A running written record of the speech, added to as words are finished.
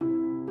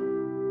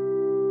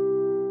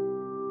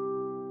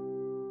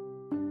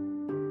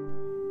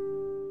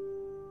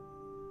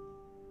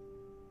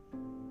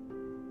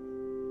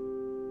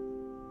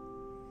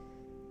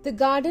The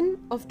Garden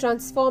of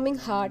Transforming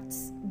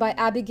Hearts by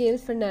Abigail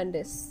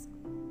Fernandez.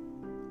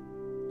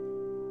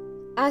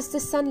 As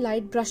the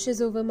sunlight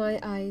brushes over my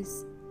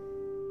eyes,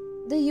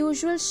 the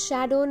usual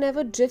shadow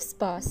never drifts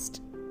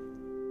past.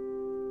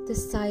 The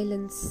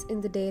silence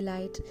in the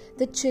daylight,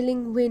 the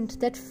chilling wind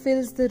that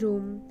fills the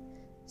room,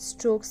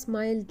 strokes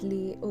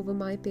mildly over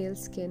my pale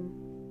skin.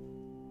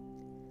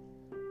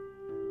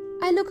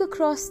 I look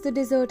across the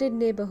deserted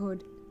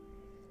neighborhood,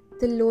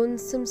 the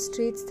lonesome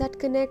streets that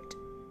connect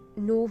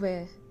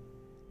nowhere.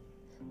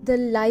 The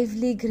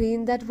lively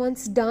green that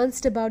once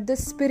danced about the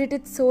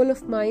spirited soul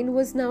of mine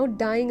was now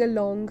dying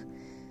along,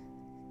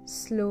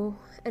 slow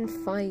and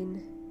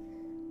fine.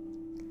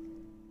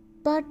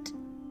 But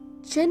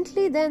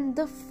gently then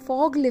the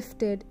fog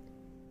lifted.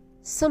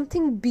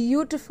 Something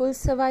beautiful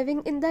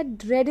surviving in that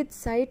dreaded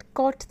sight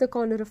caught the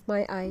corner of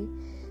my eye.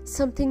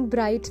 Something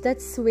bright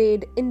that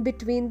swayed in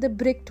between the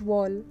bricked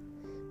wall.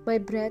 My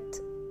breath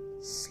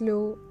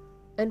slow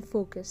and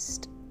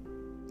focused.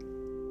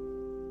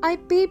 I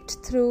peeped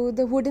through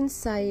the wooden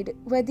side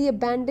where the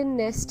abandoned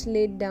nest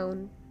laid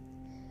down.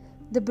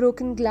 The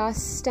broken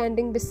glass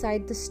standing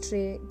beside the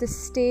stray, the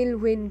stale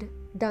wind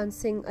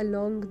dancing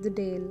along the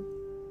dale.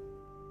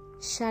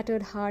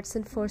 Shattered hearts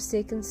and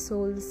forsaken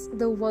souls,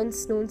 the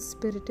once known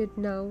spirited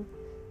now,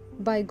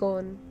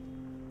 bygone.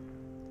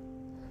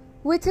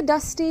 With a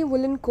dusty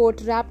woolen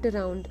coat wrapped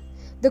around,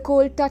 the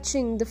cold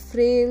touching the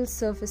frail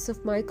surface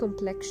of my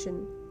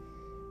complexion,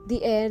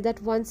 the air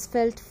that once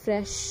felt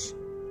fresh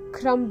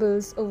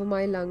crumbles over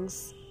my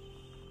lungs.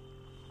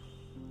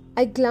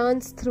 I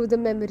glance through the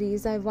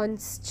memories I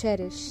once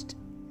cherished,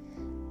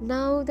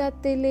 now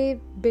that they lay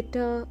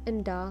bitter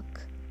and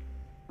dark.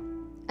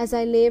 As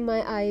I lay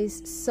my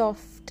eyes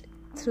soft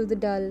through the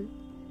dull,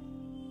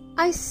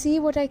 I see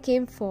what I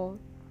came for.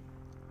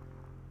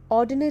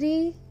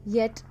 Ordinary,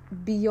 yet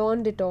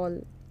beyond it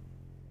all.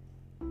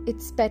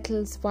 Its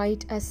petals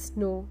white as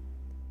snow.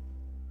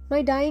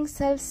 My dying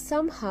self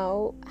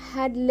somehow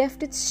had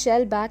left its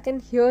shell back,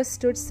 and here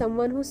stood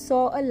someone who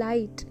saw a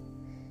light.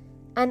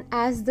 And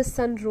as the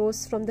sun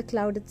rose from the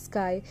clouded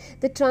sky,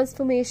 the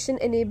transformation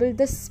enabled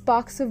the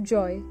sparks of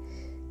joy.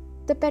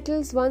 The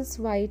petals once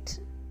white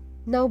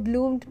now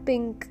bloomed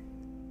pink.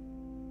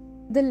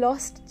 The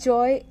lost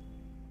joy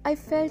I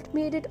felt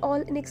made it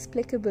all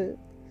inexplicable.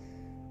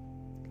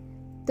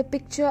 The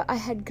picture I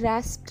had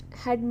grasped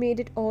had made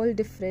it all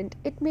different.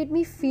 It made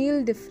me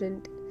feel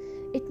different.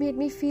 It made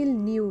me feel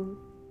new.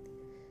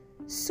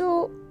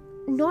 So,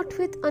 not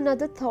with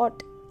another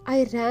thought,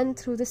 I ran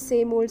through the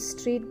same old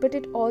street, but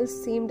it all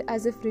seemed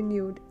as if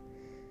renewed.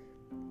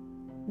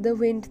 The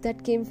wind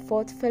that came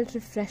forth felt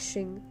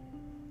refreshing.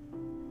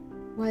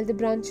 While the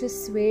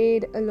branches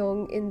swayed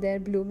along in their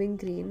blooming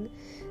green,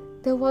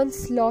 the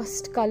once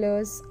lost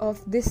colors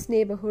of this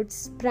neighborhood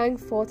sprang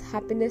forth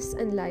happiness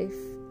and life.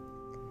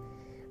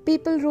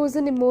 People rose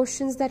in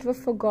emotions that were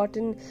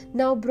forgotten,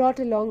 now brought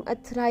along a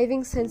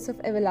thriving sense of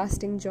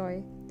everlasting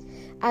joy.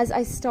 As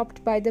I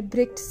stopped by the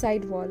bricked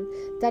side wall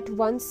that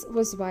once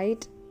was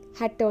white,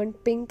 had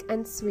turned pink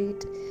and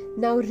sweet,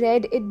 now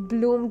red it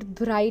bloomed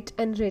bright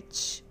and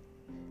rich.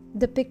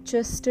 The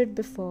picture stood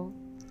before,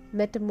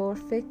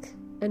 metamorphic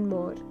and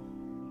more.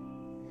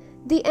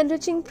 The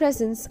enriching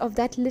presence of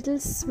that little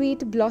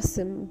sweet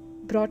blossom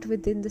brought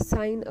within the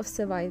sign of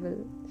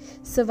survival.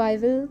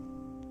 Survival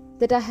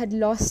that I had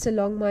lost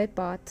along my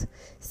path,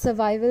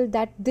 survival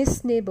that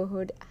this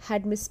neighborhood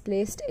had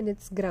misplaced in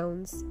its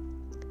grounds,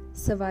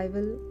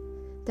 survival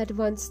that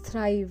once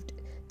thrived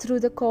through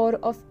the core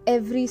of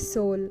every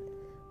soul,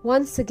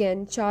 once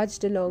again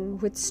charged along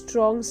with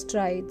strong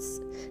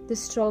strides, the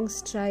strong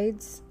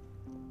strides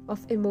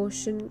of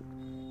emotion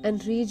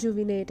and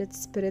rejuvenated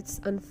spirits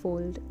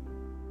unfold.